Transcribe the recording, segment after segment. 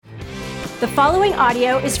The following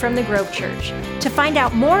audio is from the Grove Church. To find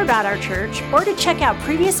out more about our church or to check out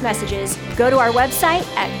previous messages, go to our website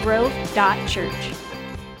at grove.church.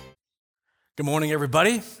 Good morning,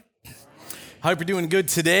 everybody. Hope you're doing good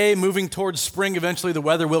today. Moving towards spring, eventually the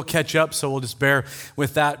weather will catch up, so we'll just bear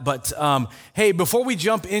with that. But hey, before we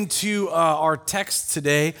jump into our text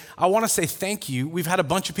today, I want to say thank you. We've had a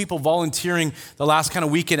bunch of people volunteering the last kind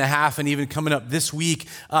of week and a half and even coming up this week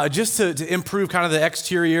just to improve kind of the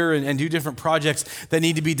exterior and do different projects that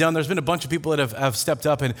need to be done. There's been a bunch of people that have stepped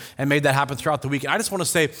up and made that happen throughout the week. And I just want to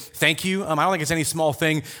say thank you. I don't think it's any small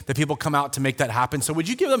thing that people come out to make that happen. So would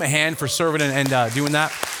you give them a hand for serving and doing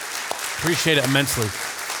that? Appreciate it immensely.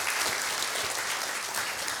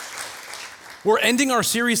 We're ending our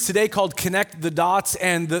series today called Connect the Dots,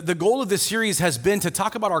 and the goal of this series has been to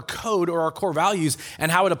talk about our code or our core values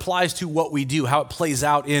and how it applies to what we do, how it plays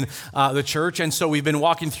out in the church. And so we've been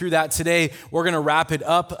walking through that today. We're going to wrap it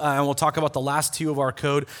up, and we'll talk about the last two of our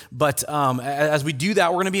code. But as we do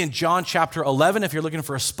that, we're going to be in John chapter 11. If you're looking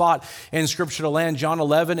for a spot in Scripture to land, John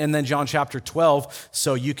 11, and then John chapter 12.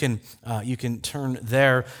 So you can turn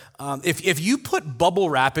there. If you put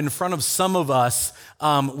bubble wrap in front of some of us,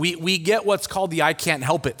 we get what's called the I can't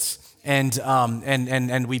help it.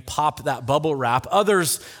 And we pop that bubble wrap.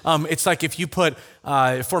 Others, it's like if you put,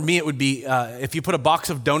 for me it would be, if you put a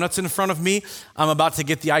box of donuts in front of me, I'm about to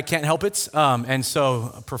get the I can't help it. And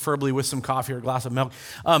so preferably with some coffee or a glass of milk.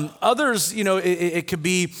 Others, it could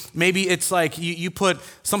be, maybe it's like you put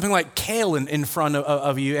something like kale in front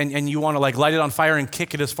of you and you want to like light it on fire and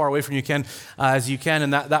kick it as far away from you as you can.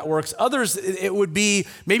 And that works. Others, it would be,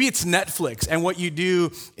 maybe it's Netflix. And what you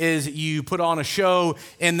do is you put on a show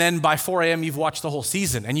and then by 4 a.m. you've watched the whole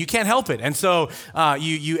season and you can't help it. And so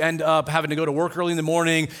you end up having to go to work early in the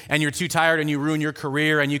morning and you're too tired and you ruin your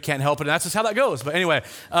career and you can't help it. And that's just how that goes. But anyway,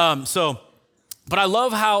 but I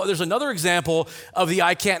love how there's another example of the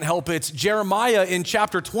I can't help it. Jeremiah in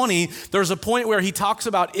chapter 20, there's a point where he talks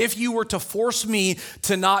about if you were to force me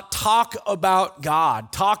to not talk about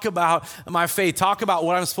God, talk about my faith, talk about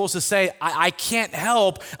what I'm supposed to say, I can't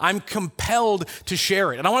help, I'm compelled to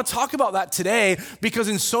share it. And I want to talk about that today because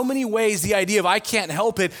in so many ways, the idea of I can't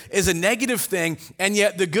help it is a negative thing, and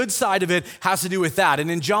yet the good side of it has to do with that. And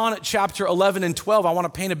in John chapter 11 and 12, I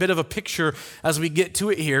want to paint a bit of a picture as we get to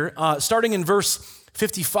it here. Starting in verse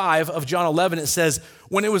 55 of John 11, it says,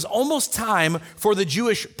 when it was almost time for the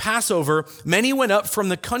Jewish Passover, many went up from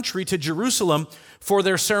the country to Jerusalem for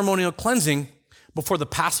their ceremonial cleansing before the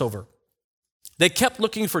Passover. They kept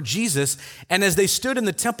looking for Jesus, and as they stood in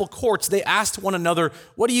the temple courts, they asked one another,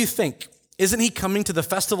 what do you think? Isn't he coming to the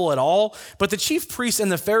festival at all? But the chief priests and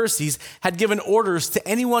the Pharisees had given orders to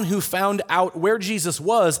anyone who found out where Jesus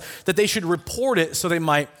was that they should report it so they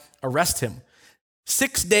might arrest him.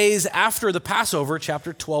 6 days after the Passover,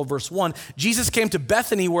 chapter 12, verse 1, Jesus came to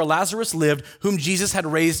Bethany where Lazarus lived, whom Jesus had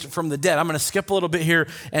raised from the dead. I'm going to skip a little bit here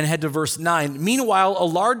and head to verse 9. Meanwhile, a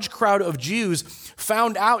large crowd of Jews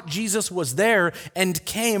found out Jesus was there and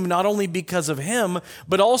came not only because of him,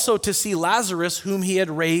 but also to see Lazarus, whom he had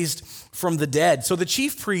raised from the dead. So the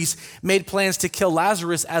chief priests made plans to kill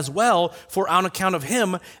Lazarus as well, for on account of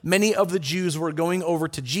him, many of the Jews were going over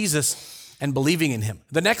to Jesus and believing in him.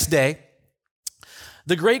 The next day,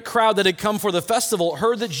 the great crowd that had come for the festival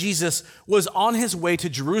heard that Jesus was on his way to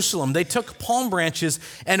Jerusalem. They took palm branches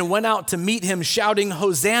and went out to meet him, shouting,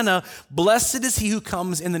 Hosanna, blessed is he who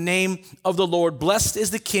comes in the name of the Lord. Blessed is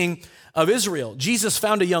the King of Israel. Jesus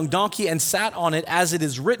found a young donkey and sat on it, as it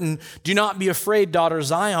is written, do not be afraid, daughter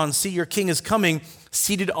Zion. See, your king is coming,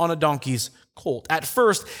 seated on a donkey's colt. At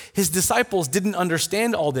first, his disciples didn't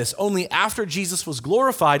understand all this. Only after Jesus was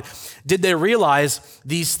glorified did they realize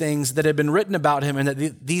these things that had been written about him and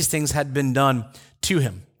that these things had been done to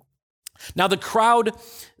him. Now, the crowd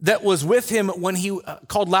that was with him when he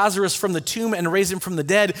called Lazarus from the tomb and raised him from the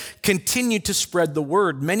dead continued to spread the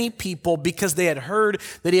word. Many people, because they had heard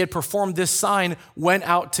that he had performed this sign, went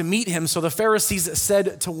out to meet him. So the Pharisees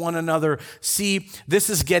said to one another, see, this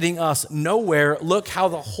is getting us nowhere. Look how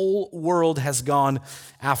the whole world has gone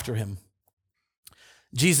after him.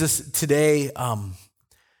 Jesus, today,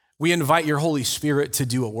 we invite your Holy Spirit to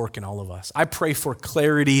do a work in all of us. I pray for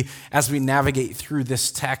clarity as we navigate through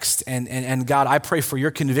this text. And God, I pray for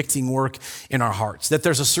your convicting work in our hearts, that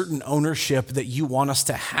there's a certain ownership that you want us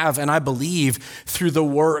to have. And I believe through the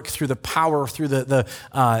work, through the power, through the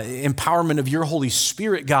empowerment of your Holy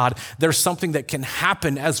Spirit, God, there's something that can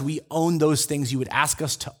happen as we own those things you would ask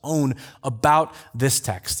us to own about this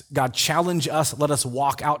text. God, challenge us. Let us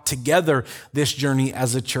walk out together this journey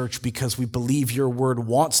as a church because we believe your word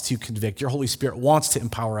wants to convict. Your Holy Spirit wants to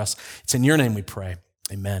empower us. It's in your name we pray.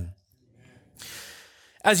 Amen.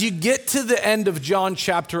 As you get to the end of John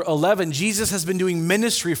chapter 11, Jesus has been doing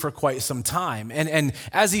ministry for quite some time. And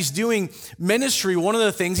as he's doing ministry, one of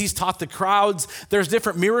the things he's taught the crowds, there's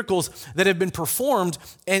different miracles that have been performed.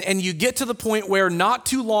 And you get to the point where not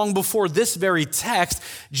too long before this very text,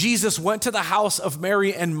 Jesus went to the house of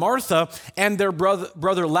Mary and Martha and their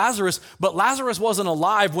brother Lazarus, but Lazarus wasn't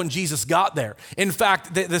alive when Jesus got there. In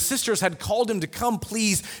fact, the sisters had called him to come,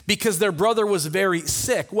 please, because their brother was very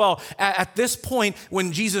sick. Well, at this point,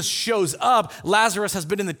 when Jesus shows up, Lazarus has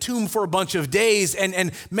been in the tomb for a bunch of days,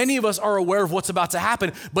 and many of us are aware of what's about to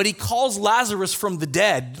happen, but he calls Lazarus from the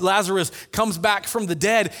dead. Lazarus comes back from the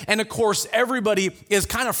dead, and of course, everybody is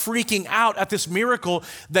kind of freaking out at this miracle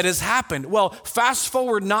that has happened. Well, fast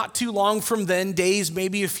forward not too long from then, days,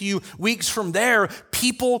 maybe a few weeks from there,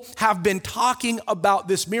 people have been talking about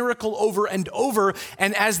this miracle over and over,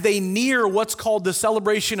 and as they near what's called the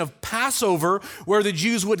celebration of Passover, where the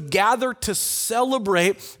Jews would gather to celebrate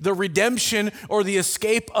the redemption or the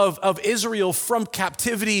escape of Israel from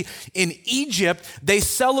captivity in Egypt, they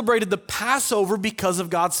celebrated the Passover because of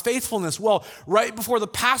God's faithfulness. Well, right before the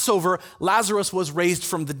Passover, Lazarus was raised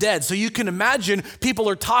from the dead. So you can imagine people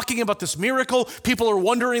are talking about this miracle. People are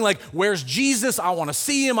wondering, like, where's Jesus? I want to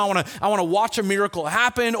see him. I want to watch a miracle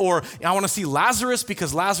happen, or I want to see Lazarus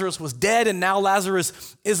because Lazarus was dead and now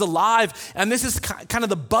Lazarus is alive. And this is kind of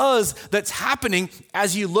the buzz that's happening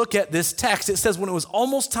as you look at this text. It says, when it was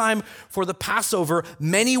almost time for the Passover,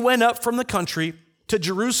 many went up from the country to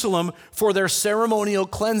Jerusalem for their ceremonial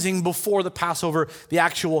cleansing before the Passover, the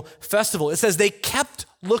actual festival. It says they kept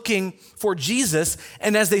looking for Jesus,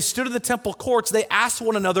 and as they stood in the temple courts, they asked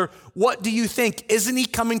one another, what do you think? Isn't he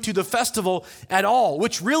coming to the festival at all?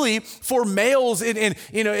 Which really, for males in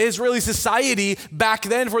Israeli society back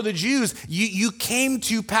then, for the Jews, you came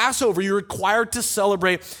to Passover. You're required to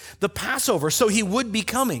celebrate the Passover, so he would be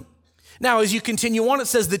coming. Now, as you continue on, it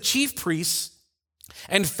says the chief priests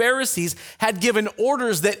and Pharisees had given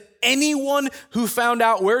orders that anyone who found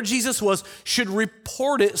out where Jesus was should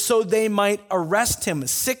report it so they might arrest him.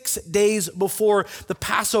 6 days before the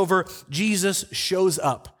Passover, Jesus shows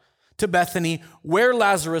up to Bethany, where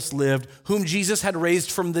Lazarus lived, whom Jesus had raised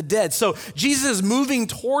from the dead. So Jesus is moving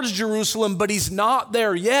towards Jerusalem, but he's not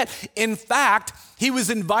there yet. In fact, he was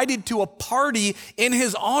invited to a party in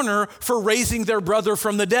his honor for raising their brother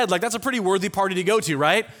from the dead. Like, that's a pretty worthy party to go to,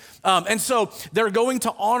 right? And so they're going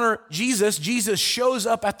to honor Jesus. Jesus shows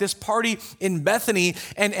up at this party in Bethany,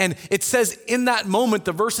 and it says in that moment,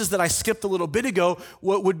 the verses that I skipped a little bit ago,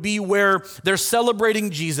 what would be where they're celebrating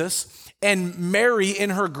Jesus, and Mary,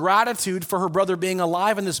 in her gratitude for her brother being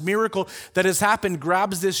alive and this miracle that has happened,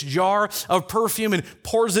 grabs this jar of perfume and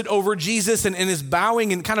pours it over Jesus and is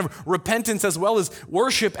bowing in kind of repentance as well as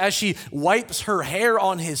worship as she wipes her hair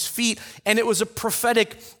on his feet. And it was a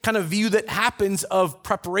prophetic kind of view that happens of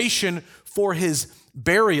preparation for his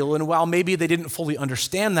burial. And while maybe they didn't fully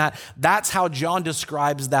understand that, that's how John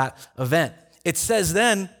describes that event. It says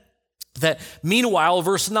then that meanwhile,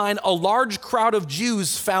 verse 9, a large crowd of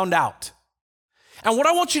Jews found out. And what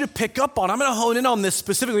I want you to pick up on, I'm going to hone in on this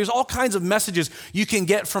specifically. There's all kinds of messages you can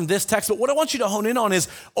get from this text, but what I want you to hone in on is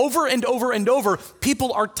over and over and over,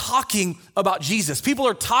 people are talking about Jesus. People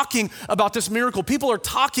are talking about this miracle. People are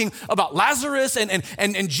talking about Lazarus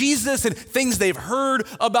and Jesus and things they've heard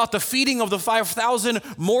about the feeding of the 5,000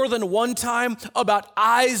 more than one time, about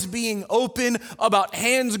eyes being open, about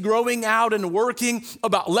hands growing out and working,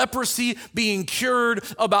 about leprosy being cured,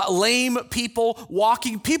 about lame people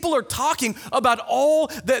walking. People are talking about all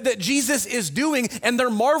that Jesus is doing, and they're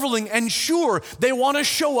marveling, and sure, they want to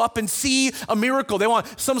show up and see a miracle. They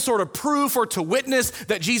want some sort of proof or to witness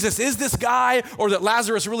that Jesus is this guy or that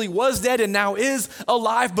Lazarus really was dead and now is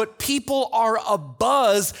alive, but people are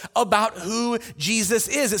abuzz about who Jesus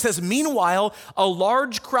is. It says, meanwhile, a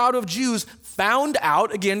large crowd of Jews found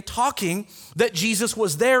out, again, talking, that Jesus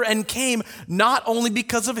was there and came not only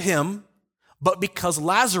because of him, but because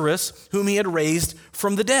Lazarus, whom he had raised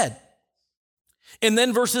from the dead. And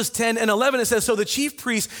then verses 10 and 11, it says, so the chief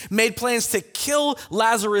priests made plans to kill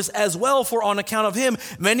Lazarus as well, for on account of him,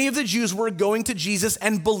 many of the Jews were going to Jesus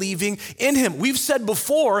and believing in him. We've said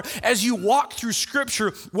before, as you walk through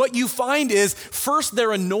scripture, what you find is first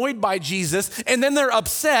they're annoyed by Jesus, and then they're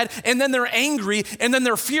upset, and then they're angry, and then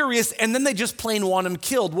they're furious, and then they just plain want him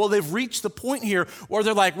killed. Well, they've reached the point here where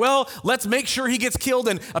they're like, well, let's make sure he gets killed,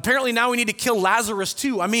 and apparently now we need to kill Lazarus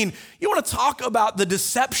too. I mean, you want to talk about the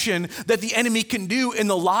deception that the enemy can do in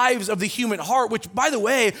the lives of the human heart, which, by the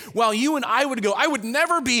way, while you and I would go, I would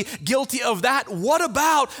never be guilty of that. What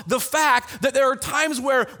about the fact that there are times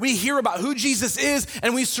where we hear about who Jesus is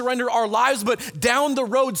and we surrender our lives, but down the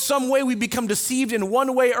road, some way we become deceived in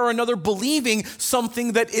one way or another, believing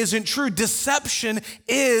something that isn't true. Deception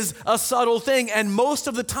is a subtle thing. And most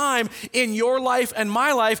of the time in your life and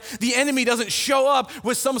my life, the enemy doesn't show up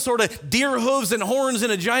with some sort of deer hooves and horns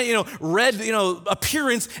and a giant, red,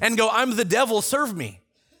 appearance and go, I'm the devil, serve me.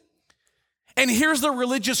 And here's the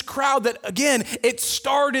religious crowd that, again, it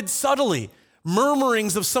started subtly.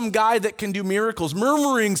 Murmurings of some guy that can do miracles,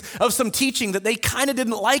 murmurings of some teaching that they kind of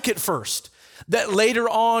didn't like at first, that later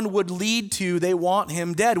on would lead to they want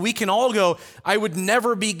him dead. We can all go, I would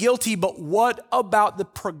never be guilty, but what about the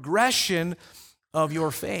progression of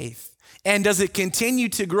your faith? And does it continue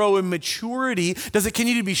to grow in maturity? Does it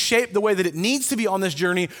continue to be shaped the way that it needs to be on this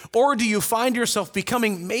journey? Or do you find yourself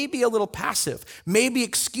becoming maybe a little passive, maybe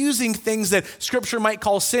excusing things that Scripture might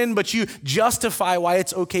call sin, but you justify why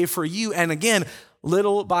it's okay for you? And again,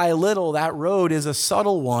 little by little, that road is a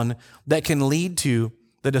subtle one that can lead to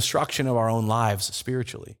the destruction of our own lives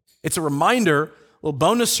spiritually. It's a reminder, a little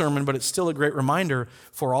bonus sermon, but it's still a great reminder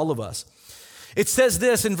for all of us. It says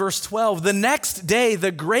this in verse 12, the next day, the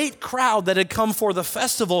great crowd that had come for the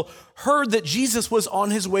festival heard that Jesus was on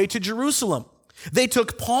his way to Jerusalem. They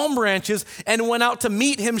took palm branches and went out to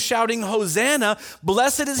meet him, shouting, Hosanna,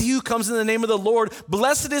 blessed is he who comes in the name of the Lord,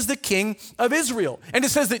 blessed is the King of Israel. And it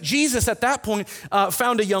says that Jesus at that point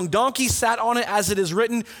found a young donkey, sat on it, as it is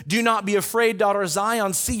written, do not be afraid, daughter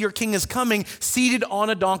Zion, see your king is coming, seated on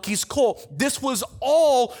a donkey's colt. This was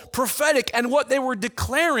all prophetic, and what they were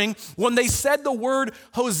declaring when they said the word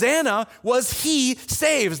Hosanna was he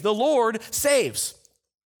saves, the Lord saves.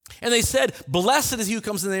 And they said, blessed is he who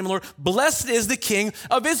comes in the name of the Lord. Blessed is the King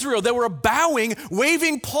of Israel. They were bowing,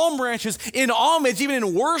 waving palm branches in homage, even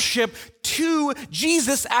in worship to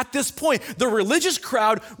Jesus at this point. The religious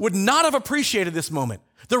crowd would not have appreciated this moment.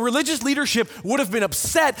 The religious leadership would have been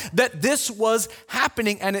upset that this was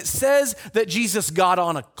happening. And it says that Jesus got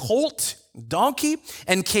on a colt, donkey,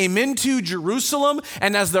 and came into Jerusalem.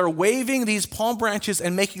 And as they're waving these palm branches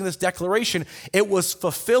and making this declaration, it was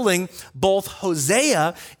fulfilling both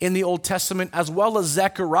Hosea in the Old Testament as well as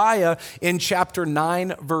Zechariah in chapter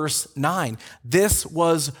 9, verse 9. This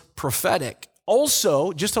was prophetic.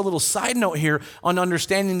 Also, just a little side note here on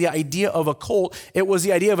understanding the idea of a colt, it was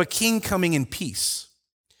the idea of a king coming in peace.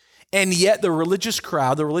 And yet the religious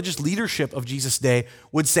crowd, the religious leadership of Jesus' day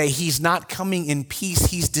would say he's not coming in peace,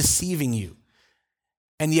 he's deceiving you.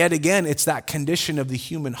 And yet again, it's that condition of the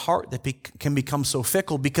human heart that can become so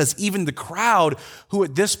fickle, because even the crowd who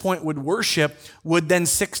at this point would worship would then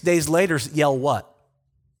 6 days later yell what?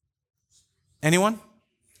 Anyone?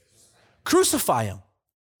 Crucify him.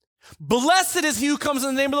 Blessed is he who comes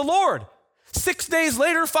in the name of the Lord. 6 days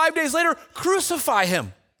later, 5 days later, crucify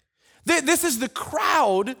him. This is the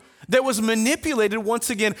crowd that was manipulated once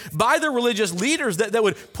again by the religious leaders that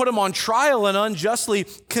would put him on trial and unjustly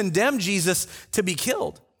condemn Jesus to be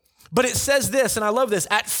killed. But it says this, and I love this,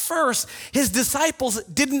 at first his disciples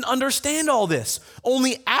didn't understand all this.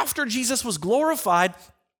 Only after Jesus was glorified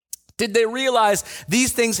did they realize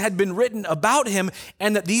these things had been written about him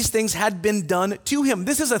and that these things had been done to him.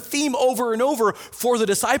 This is a theme over and over for the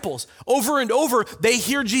disciples. Over and over, they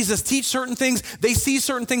hear Jesus teach certain things. They see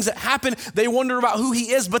certain things that happen. They wonder about who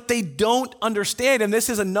he is, but they don't understand. And this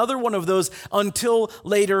is another one of those until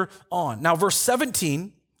later on. Now, verse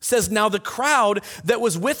 17 says, now the crowd that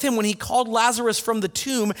was with him when he called Lazarus from the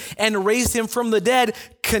tomb and raised him from the dead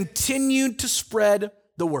continued to spread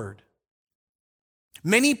the word.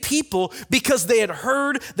 Many people, because they had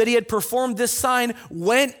heard that he had performed this sign,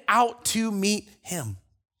 went out to meet him.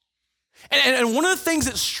 And one of the things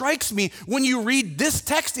that strikes me when you read this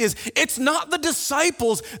text is it's not the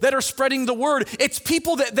disciples that are spreading the word. It's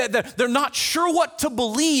people that they're not sure what to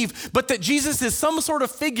believe, but that Jesus is some sort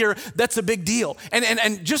of figure that's a big deal.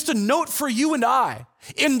 And just a note for you and I,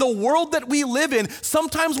 in the world that we live in,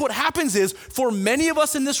 sometimes what happens is for many of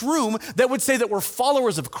us in this room that would say that we're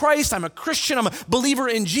followers of Christ, I'm a Christian, I'm a believer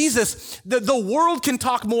in Jesus, the world can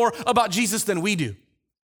talk more about Jesus than we do.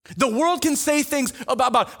 The world can say things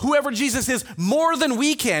about whoever Jesus is more than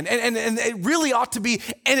we can. And it really ought to be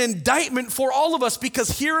an indictment for all of us,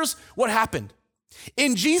 because here's what happened.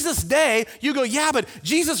 In Jesus' day, you go, yeah, but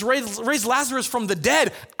Jesus raised Lazarus from the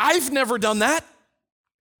dead. I've never done that.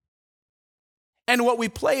 And what we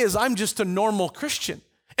play is I'm just a normal Christian.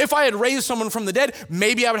 If I had raised someone from the dead,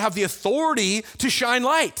 maybe I would have the authority to shine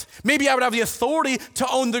light. Maybe I would have the authority to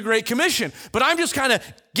own the Great Commission. But I'm just kind of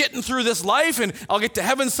getting through this life, and I'll get to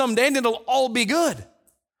heaven someday and it'll all be good.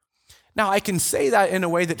 Now, I can say that in a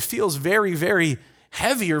way that feels very, very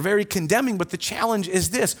heavy or very condemning, but the challenge is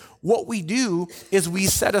this. What we do is we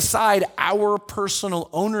set aside our personal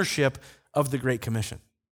ownership of the Great Commission.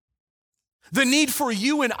 The need for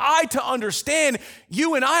you and I to understand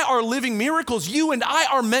you and I are living miracles. You and I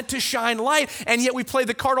are meant to shine light, and yet we play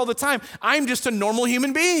the card all the time. I'm just a normal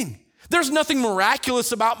human being. There's nothing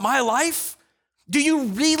miraculous about my life. Do you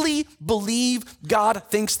really believe God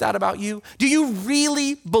thinks that about you? Do you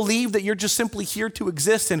really believe that you're just simply here to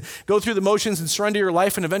exist and go through the motions and surrender your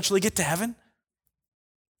life and eventually get to heaven?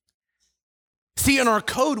 See, in our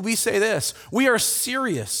code, we say this. We are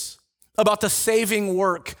serious about the saving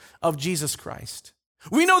work of Jesus Christ.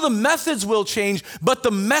 We know the methods will change, but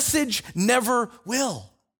the message never will.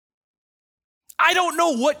 I don't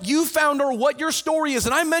know what you found or what your story is.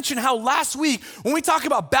 And I mentioned how last week, when we talk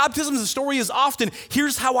about baptisms, the story is often,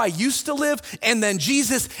 here's how I used to live, and then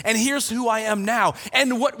Jesus, and here's who I am now.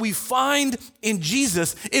 And what we find in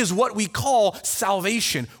Jesus is what we call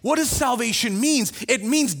salvation. What does salvation mean? It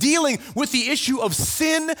means dealing with the issue of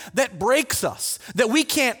sin that breaks us, that we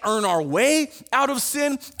can't earn our way out of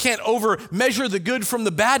sin, can't over measure the good from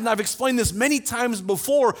the bad. And I've explained this many times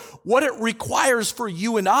before. What it requires for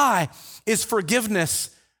you and I is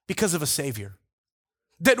forgiveness because of a Savior.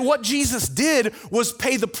 That what Jesus did was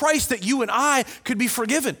pay the price that you and I could be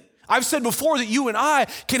forgiven. I've said before that you and I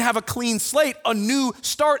can have a clean slate, a new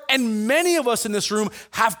start, and many of us in this room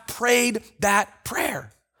have prayed that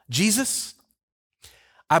prayer. Jesus,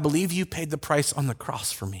 I believe you paid the price on the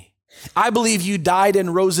cross for me. I believe you died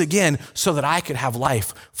and rose again so that I could have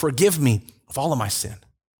life. Forgive me of all of my sin.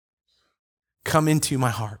 Come into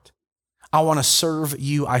my heart. I want to serve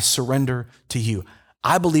you. I surrender to you.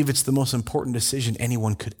 I believe it's the most important decision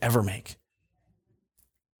anyone could ever make.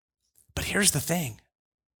 But here's the thing.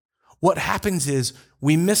 What happens is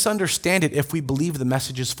we misunderstand it if we believe the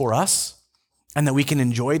message is for us and that we can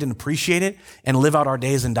enjoy it and appreciate it and live out our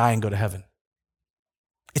days and die and go to heaven.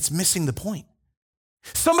 It's missing the point.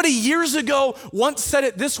 Somebody years ago once said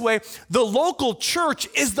it this way: the local church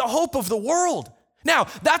is the hope of the world. Now,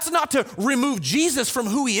 that's not to remove Jesus from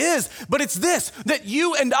who he is, but it's this, that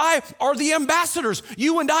you and I are the ambassadors.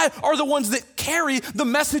 You and I are the ones that carry the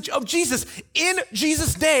message of Jesus. In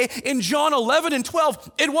Jesus' day, in John 11 and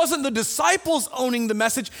 12, it wasn't the disciples owning the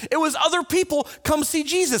message. It was other people, come see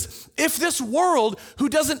Jesus. If this world, who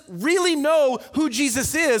doesn't really know who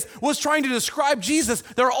Jesus is, was trying to describe Jesus,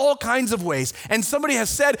 there are all kinds of ways. And somebody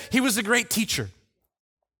has said he was a great teacher.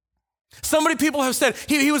 People have said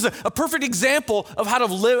he was a perfect example of how to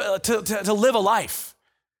live a life.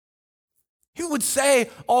 He would say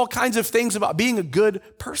all kinds of things about being a good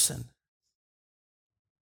person.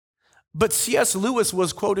 But C.S. Lewis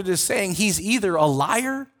was quoted as saying he's either a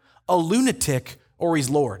liar, a lunatic, or he's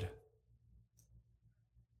Lord.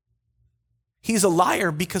 He's a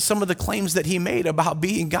liar because some of the claims that he made about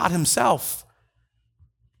being God himself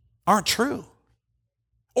aren't true.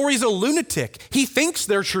 Or he's a lunatic. He thinks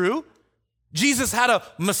they're true. Jesus had a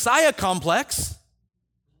Messiah complex.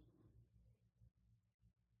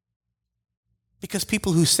 Because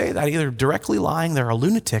people who say that either directly lying, they're a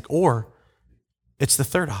lunatic, or it's the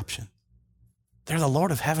third option. They're the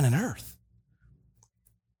Lord of heaven and earth.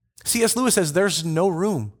 C.S. Lewis says there's no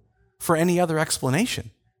room for any other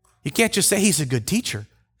explanation. You can't just say he's a good teacher.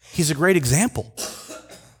 He's a great example.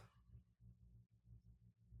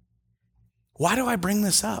 Why do I bring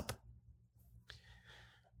this up?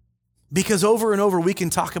 Because over and over we can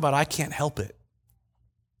talk about I can't help it.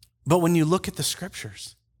 But when you look at the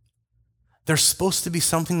scriptures, there's supposed to be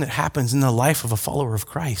something that happens in the life of a follower of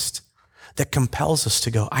Christ that compels us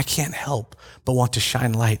to go, I can't help but want to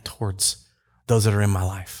shine light towards those that are in my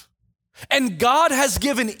life. And God has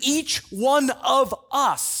given each one of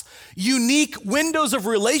us unique windows of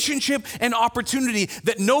relationship and opportunity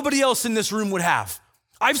that nobody else in this room would have.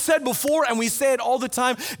 I've said before, and we say it all the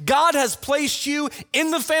time, God has placed you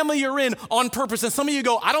in the family you're in on purpose. And some of you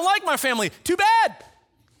go, I don't like my family. Too bad.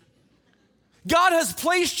 God has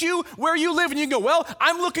placed you where you live, and you go, well,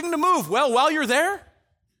 I'm looking to move. Well, while you're there,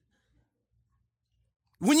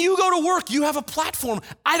 when you go to work, you have a platform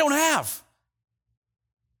I don't have.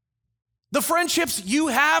 The friendships you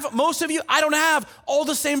have, most of you, I don't have all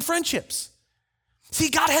the same friendships. See,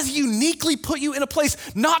 God has uniquely put you in a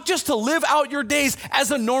place not just to live out your days as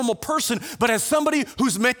a normal person, but as somebody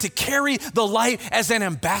who's meant to carry the light as an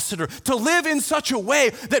ambassador, to live in such a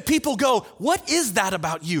way that people go, what is that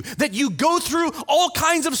about you? That you go through all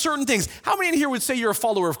kinds of certain things. How many in here would say you're a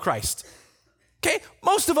follower of Christ? Okay,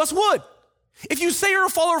 most of us would. If you say you're a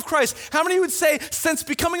follower of Christ, how many would say since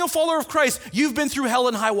becoming a follower of Christ, you've been through hell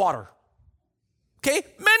and high water? Okay,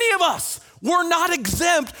 many of us, we're not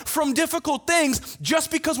exempt from difficult things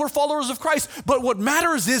just because we're followers of Christ. But what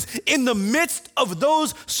matters is in the midst of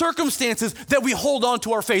those circumstances that we hold on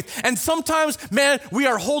to our faith. And sometimes, man, we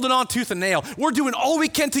are holding on tooth and nail. We're doing all we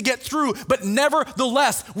can to get through, but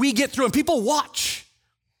nevertheless, we get through. And people watch.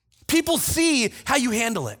 People see how you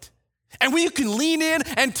handle it. And when you can lean in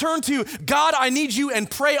and turn to God, I need you, and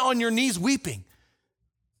pray on your knees weeping.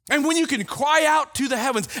 And when you can cry out to the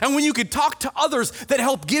heavens, and when you can talk to others that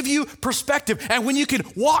help give you perspective, and when you can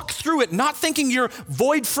walk through it, not thinking you're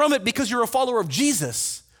void from it because you're a follower of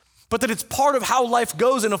Jesus, but that it's part of how life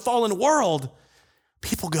goes in a fallen world,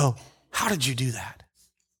 people go, how did you do that?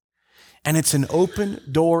 And it's an open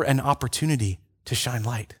door and opportunity to shine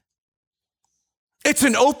light. It's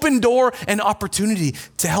an open door and opportunity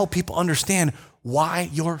to help people understand why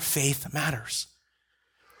your faith matters.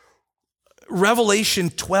 Revelation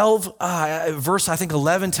 12, verse, I think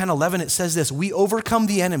 11, 10, 11, it says this: we overcome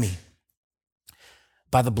the enemy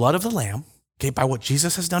by the blood of the Lamb, okay, by what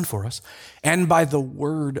Jesus has done for us, and by the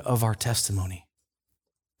word of our testimony.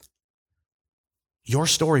 Your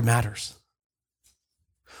story matters.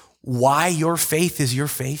 Why your faith is your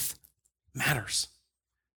faith matters.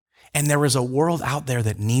 And there is a world out there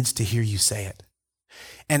that needs to hear you say it.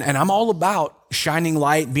 And I'm all about shining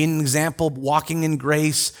light, being an example, walking in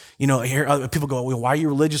grace. You know, here people go, well, why are you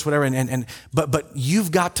religious, whatever? But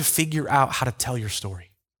you've got to figure out how to tell your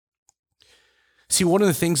story. See, one of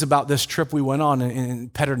the things about this trip we went on in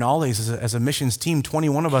Pedernales as a missions team,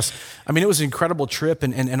 21 of us, I mean, it was an incredible trip,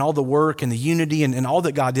 and all the work and the unity and all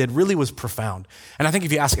that God did really was profound. And I think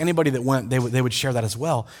if you ask anybody that went, they would share that as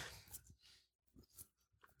well.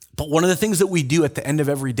 But one of the things that we do at the end of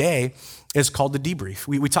every day is called the debrief.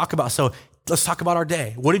 We talk about, so let's talk about our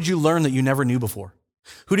day. What did you learn that you never knew before?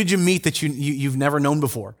 Who did you meet that you've never known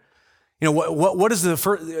before? You know, what is the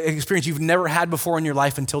first experience you've never had before in your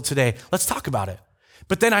life until today? Let's talk about it.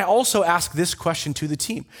 But then I also ask this question to the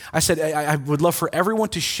team. I said, I would love for everyone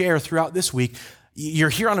to share throughout this week. You're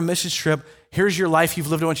here on a missions trip. Here's your life.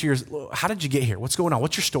 You've lived a bunch of years. How did you get here? What's going on?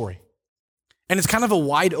 What's your story? And it's kind of a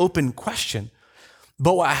wide open question.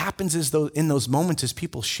 But what happens is in those moments is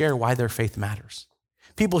people share why their faith matters.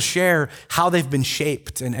 People share how they've been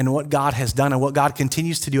shaped and what God has done and what God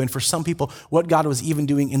continues to do. And for some people, what God was even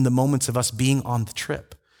doing in the moments of us being on the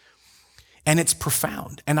trip. And it's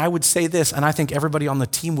profound. And I would say this, and I think everybody on the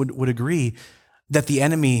team would agree, that the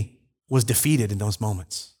enemy was defeated in those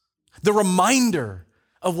moments. The reminder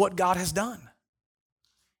of what God has done.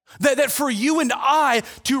 That for you and I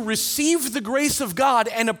to receive the grace of God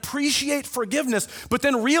and appreciate forgiveness, but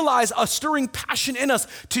then realize a stirring passion in us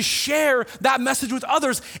to share that message with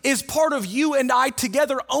others is part of you and I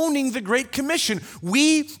together owning the Great Commission.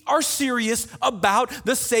 We are serious about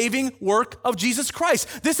the saving work of Jesus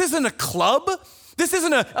Christ. This isn't a club. This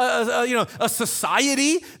isn't a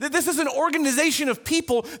society. This is an organization of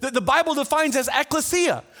people that the Bible defines as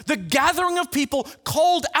ecclesia, the gathering of people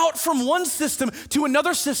called out from one system to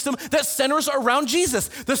another system that centers around Jesus.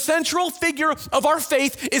 The central figure of our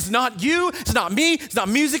faith is not you, it's not me, it's not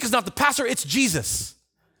music, it's not the pastor, it's Jesus.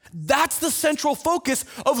 That's the central focus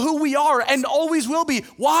of who we are and always will be.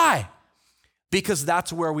 Why? Because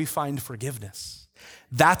that's where we find forgiveness.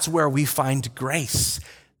 That's where we find grace.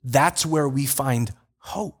 That's where we find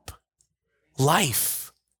hope,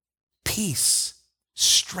 life, peace,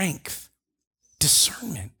 strength,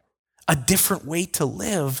 discernment, a different way to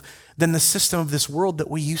live than the system of this world that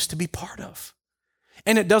we used to be part of.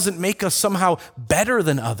 And it doesn't make us somehow better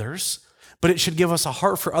than others, but it should give us a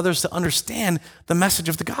heart for others to understand the message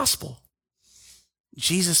of the gospel.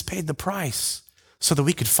 Jesus paid the price so that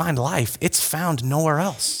we could find life. It's found nowhere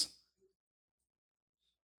else.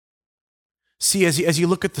 See, as you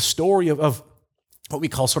look at the story of what we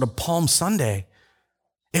call sort of Palm Sunday,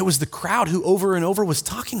 it was the crowd who over and over was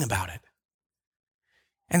talking about it.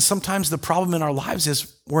 And sometimes the problem in our lives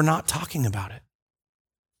is we're not talking about it,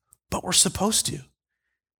 but we're supposed to.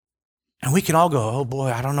 And we can all go, oh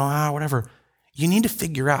boy, I don't know how, whatever. You need to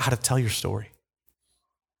figure out how to tell your story.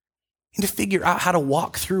 You need to figure out how to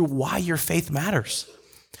walk through why your faith matters,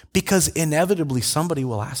 because inevitably somebody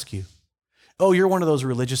will ask you, oh, you're one of those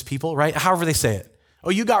religious people, right? However they say it.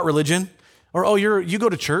 Oh, you got religion. Or, oh, you go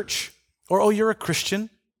to church. Or, oh, you're a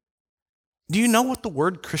Christian. Do you know what the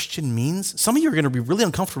word Christian means? Some of you are going to be really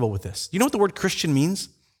uncomfortable with this. You know what the word Christian means?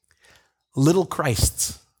 Little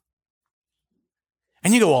Christs.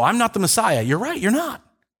 And you go, well, I'm not the Messiah. You're right, you're not.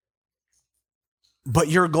 But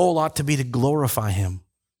your goal ought to be to glorify him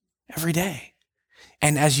every day.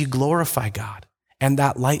 And as you glorify God and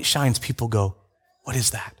that light shines, people go, what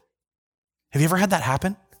is that? Have you ever had that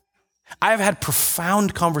happen? I have had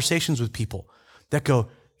profound conversations with people that go,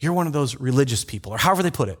 you're one of those religious people, or however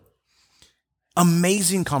they put it.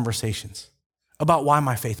 Amazing conversations about why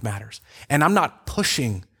my faith matters. And I'm not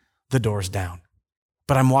pushing the doors down,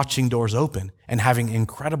 but I'm watching doors open and having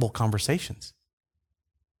incredible conversations.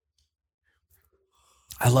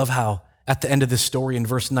 I love how at the end of this story in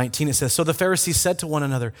verse 19, it says, so the Pharisees said to one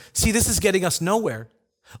another, see, this is getting us nowhere.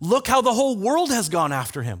 Look how the whole world has gone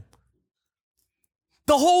after him.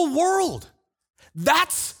 The whole world.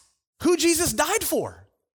 That's who Jesus died for.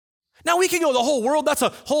 Now we can go, the whole world, that's a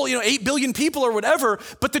whole, 8 billion people or whatever.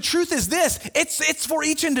 But the truth is this, it's for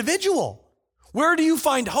each individual. Where do you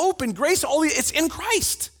find hope and grace? It's in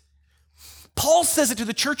Christ. Paul says it to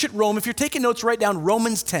the church at Rome. If you're taking notes, write down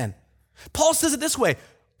Romans 10. Paul says it this way,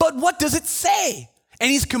 but what does it say? And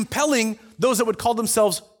he's compelling those that would call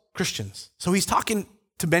themselves Christians. So he's talking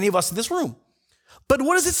to many of us in this room. But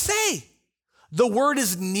what does it say? The word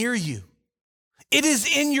is near you. It is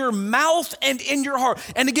in your mouth and in your heart.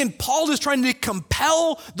 And again, Paul is trying to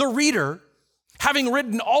compel the reader, having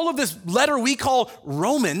written all of this letter we call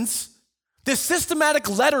Romans, this systematic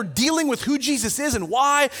letter dealing with who Jesus is and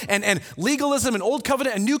why, and legalism and Old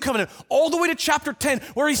Covenant and New Covenant, all the way to chapter 10,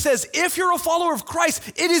 where he says, if you're a follower of Christ,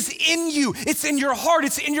 it is in you, it's in your heart,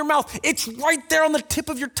 it's in your mouth, it's right there on the tip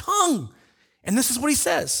of your tongue. And this is what he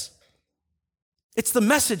says. It's the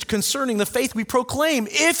message concerning the faith we proclaim.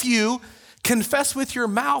 If you confess with your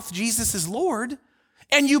mouth Jesus is Lord,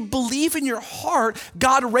 and you believe in your heart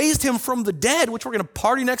God raised him from the dead, which we're going to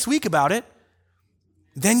party next week about it,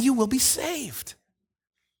 then you will be saved.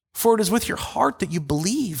 For it is with your heart that you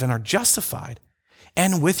believe and are justified,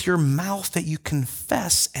 and with your mouth that you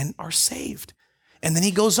confess and are saved. And then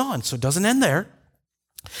he goes on, so it doesn't end there.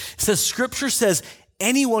 It says, Scripture says,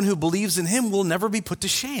 anyone who believes in him will never be put to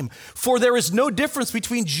shame. For there is no difference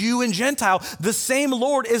between Jew and Gentile. The same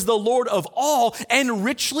Lord is the Lord of all and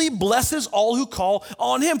richly blesses all who call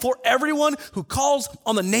on him. For everyone who calls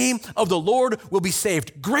on the name of the Lord will be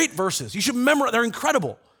saved. Great verses. You should remember, they're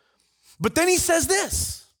incredible. But then he says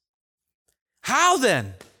this. How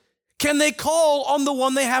then can they call on the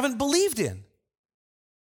one they haven't believed in?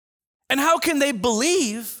 And how can they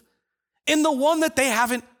believe in the one that they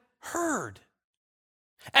haven't heard?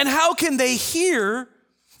 And how can they hear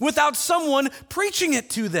without someone preaching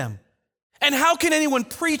it to them? And how can anyone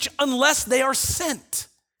preach unless they are sent?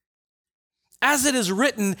 As it is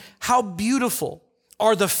written, how beautiful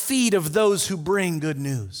are the feet of those who bring good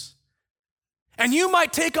news. And you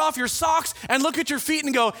might take off your socks and look at your feet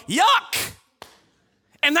and go, yuck!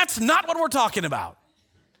 And that's not what we're talking about.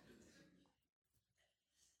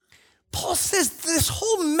 Paul says this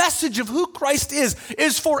whole message of who Christ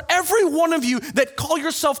is for every one of you that call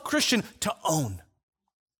yourself Christian to own.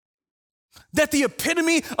 That the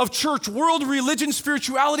epitome of church, world, religion,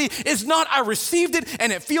 spirituality is not I received it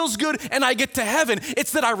and it feels good and I get to heaven.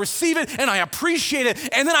 It's that I receive it and I appreciate it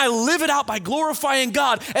and then I live it out by glorifying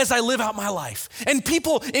God as I live out my life. And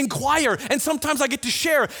people inquire and sometimes I get to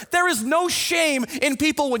share. There is no shame in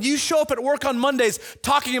people when you show up at work on Mondays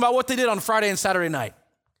talking about what they did on Friday and Saturday night.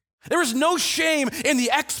 There is no shame in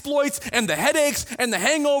the exploits and the headaches and the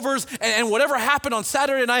hangovers and whatever happened on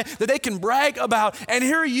Saturday night that they can brag about. And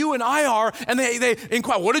here you and I are, and they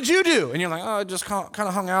inquire, what did you do? And you're like, oh, I just kind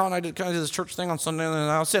of hung out and I did kind of this church thing on Sunday and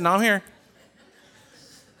I was sitting, now I'm here.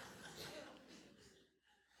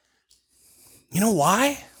 You know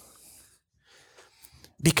why?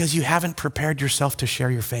 Because you haven't prepared yourself to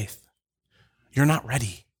share your faith. You're not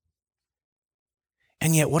ready.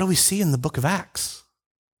 And yet, what do we see in the book of Acts?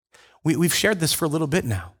 We've shared this for a little bit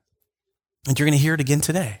now, and you're going to hear it again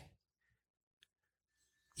today.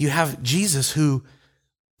 You have Jesus who,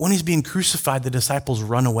 when he's being crucified, the disciples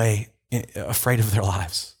run away afraid for their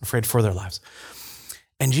lives.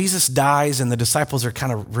 And Jesus dies, and the disciples are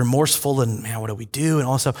kind of remorseful, and man, what do we do? And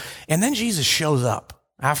all this stuff. And then Jesus shows up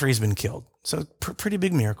after he's been killed. So pretty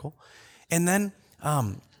big miracle. And then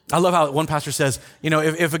I love how one pastor says,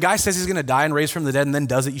 if a guy says he's going to die and raise from the dead and then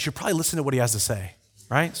does it, you should probably listen to what he has to say.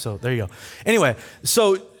 Right? So there you go. Anyway,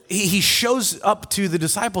 so he shows up to the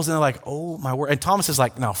disciples and they're like, oh my word. And Thomas is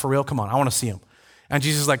like, no, for real, come on, I want to see him. And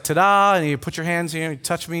Jesus is like, ta-da, and you put your hands here, you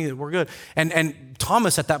touch me, we're good. And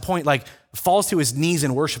Thomas at that point falls to his knees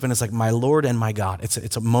in worship and it's like, my Lord and my God.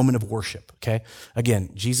 It's a moment of worship, okay? Again,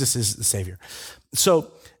 Jesus is the Savior.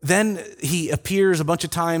 So then he appears a bunch of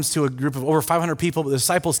times to a group of over 500 people, but the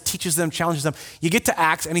disciples teaches them, challenges them. You get to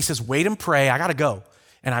Acts and he says, wait and pray, I got to go.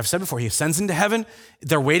 And I've said before, he ascends into heaven.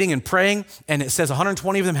 They're waiting and praying. And it says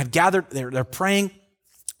 120 of them had gathered. They're praying.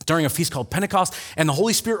 during a feast called Pentecost, and the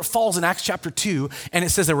Holy Spirit falls in Acts chapter 2, and it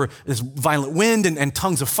says there were this violent wind and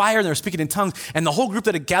tongues of fire, and they were speaking in tongues, and the whole group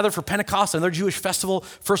that had gathered for Pentecost and their Jewish festival,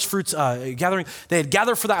 first fruits gathering, they had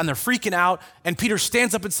gathered for that, and they're freaking out, and Peter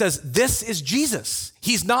stands up and says, this is Jesus.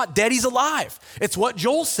 He's not dead, he's alive. It's what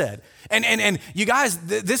Joel said. And you guys,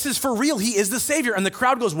 this is for real. He is the Savior. And the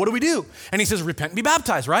crowd goes, what do we do? And he says, repent and be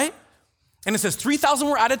baptized, right? And it says 3,000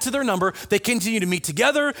 were added to their number. They continued to meet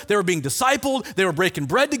together. They were being discipled. They were breaking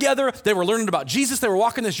bread together. They were learning about Jesus. They were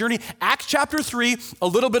walking this journey. Acts chapter 3, a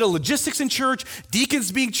little bit of logistics in church,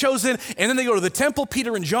 deacons being chosen, and then they go to the temple,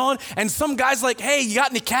 Peter and John, and some guy's like, hey, you got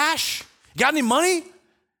any cash? You got any money?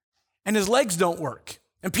 And his legs don't work.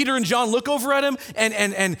 And Peter and John look over at him,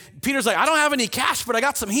 and Peter's like, I don't have any cash, but I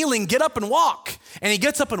got some healing. Get up and walk. And he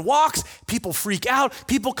gets up and walks. People freak out.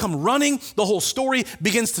 People come running. The whole story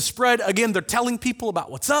begins to spread. Again, they're telling people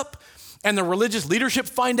about what's up, and the religious leadership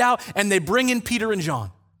find out, and they bring in Peter and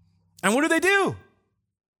John. And what do?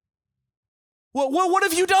 Well, what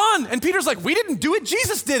have you done? And Peter's like, we didn't do it.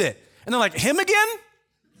 Jesus did it. And they're like, him again?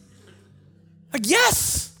 Like,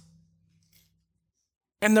 yes.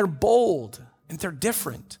 And they're bold. And they're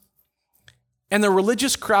different. And the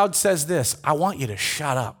religious crowd says this, I want you to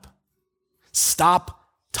shut up. Stop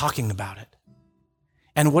talking about it.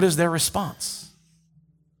 And what is their response?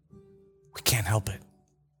 We can't help it.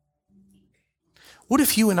 What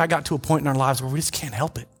if you and I got to a point in our lives where we just can't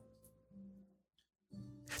help it?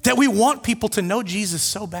 That we want people to know Jesus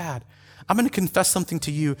so bad. I'm going to confess something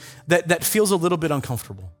to you that feels a little bit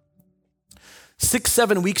uncomfortable.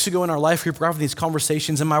 6-7 weeks ago in our life group, we're having these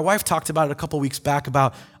conversations, and my wife talked about it a couple weeks back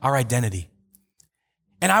about our identity.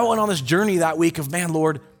 And I went on this journey that week of, man,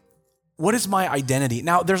 Lord, what is my identity?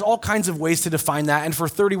 Now, there's all kinds of ways to define that, and for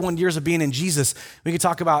 31 years of being in Jesus, we could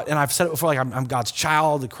talk about, and I've said it before, like I'm God's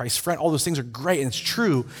child, Christ's friend, all those things are great, and it's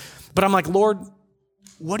true, but I'm like, Lord,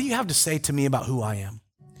 what do you have to say to me about who I am?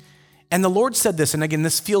 And the Lord said this, and again,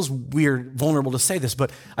 this feels weird, vulnerable to say this, but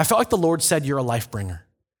I felt like the Lord said, you're a life bringer.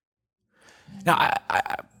 Now,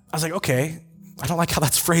 I was like, okay, I don't like how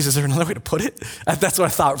that's phrased. Is there another way to put it? That's what I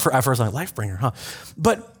thought for at first, like life bringer, huh?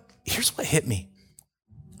 But here's what hit me.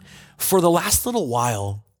 For the last little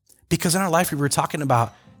while, because in our life we were talking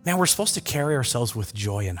about, man, we're supposed to carry ourselves with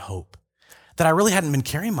joy and hope, that I really hadn't been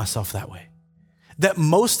carrying myself that way. That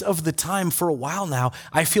most of the time for a while now,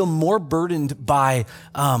 I feel more burdened by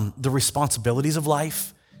the responsibilities of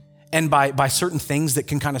life, and by certain things that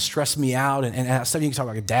can kind of stress me out, and stuff you can talk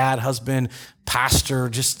about, like a dad, husband, pastor,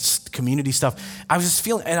 just community stuff. I was just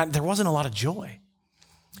feeling, and there wasn't a lot of joy.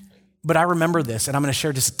 But I remember this, and I'm going to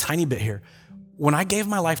share just a tiny bit here. When I gave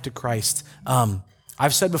my life to Christ,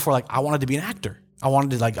 I've said before, like I wanted to be an actor. I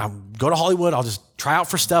wanted to go to Hollywood. I'll just try out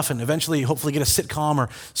for stuff and eventually hopefully get a sitcom or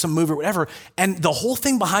some movie or whatever. And the whole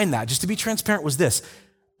thing behind that, just to be transparent, was this.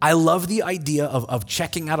 I love the idea of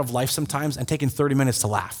checking out of life sometimes and taking 30 minutes to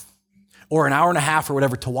laugh, or an hour and a half or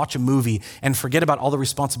whatever to watch a movie and forget about all the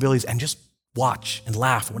responsibilities and just watch and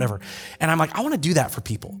laugh or whatever. And I'm like, I want to do that for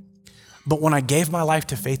people. But when I gave my life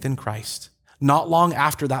to faith in Christ, not long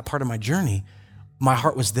after that part of my journey, my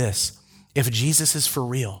heart was this: if Jesus is for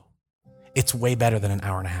real, it's way better than an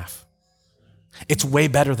hour and a half. It's way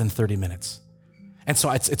better than 30 minutes. And so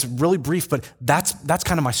it's really brief, but that's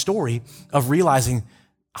kind of my story of realizing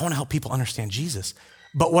I want to help people understand Jesus.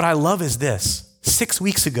 But what I love is this: 6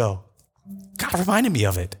 weeks ago, God reminded me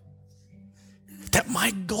of it. That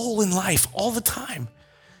my goal in life all the time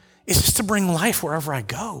is just to bring life wherever I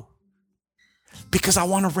go, because I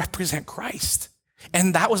want to represent Christ.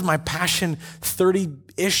 And that was my passion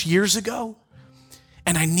 30-ish years ago.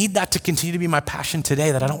 And I need that to continue to be my passion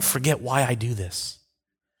today, that I don't forget why I do this.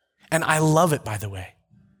 And I love it, by the way.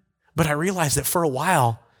 But I realized that for a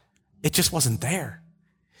while, it just wasn't there.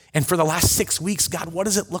 And for the last 6 weeks, God, what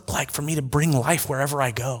does it look like for me to bring life wherever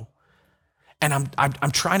I go? And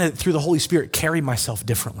I'm trying to, through the Holy Spirit, carry myself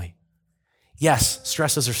differently. Yes,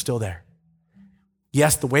 stresses are still there.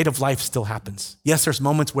 Yes, the weight of life still happens. Yes, there's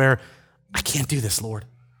moments where I can't do this, Lord.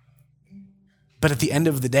 But at the end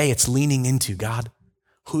of the day, it's leaning into, God,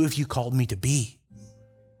 who have you called me to be?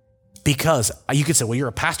 Because you could say, well, you're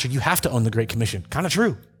a pastor, you have to own the Great Commission. Kind of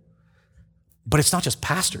true. But it's not just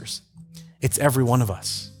pastors. It's every one of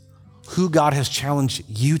us. Who God has challenged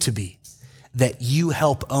you to be, that you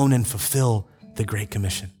help own and fulfill the Great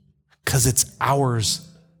Commission, because it's ours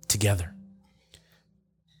together.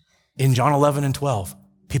 In John 11 and 12,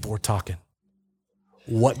 people were talking.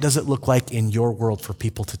 What does it look like in your world for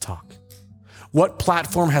people to talk? What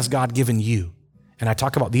platform has God given you? And I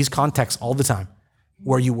talk about these contexts all the time: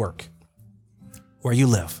 where you work, where you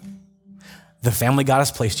live, the family God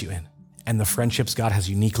has placed you in, and the friendships God has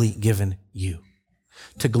uniquely given you.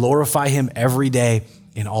 To glorify him every day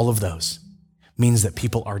in all of those means that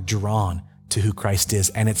people are drawn to who Christ is,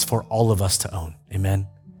 and it's for all of us to own. Amen.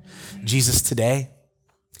 Jesus, today,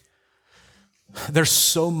 there's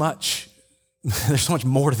so much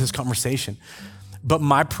more to this conversation, but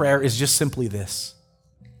my prayer is just simply this,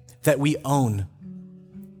 that we own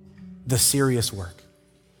the serious work,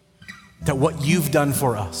 that what you've done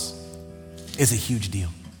for us is a huge deal,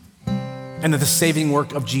 and that the saving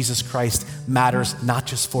work of Jesus Christ matters not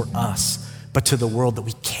just for us, but to the world that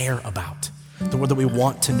we care about, the world that we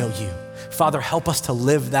want to know you. Father, help us to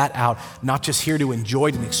live that out, not just here to enjoy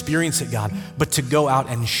it and experience it, God, but to go out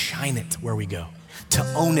and shine it where we go,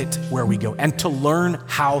 to own it where we go, and to learn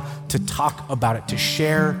how to talk about it, to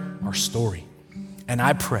share our story. And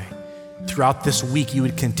I pray throughout this week, you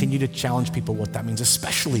would continue to challenge people what that means,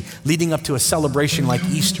 especially leading up to a celebration like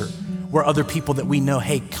Easter, where other people that we know,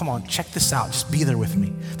 hey, come on, check this out, just be there with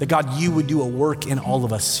me. That God, you would do a work in all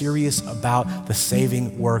of us, serious about the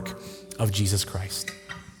saving work of Jesus Christ.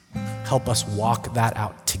 Help us walk that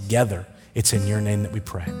out together. It's in your name that we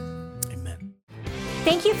pray. Amen.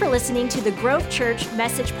 Thank you for listening to the Grove Church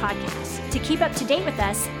Message Podcast. To keep up to date with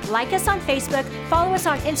us, like us on Facebook, follow us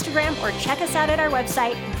on Instagram, or check us out at our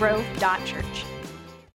website, grove.church.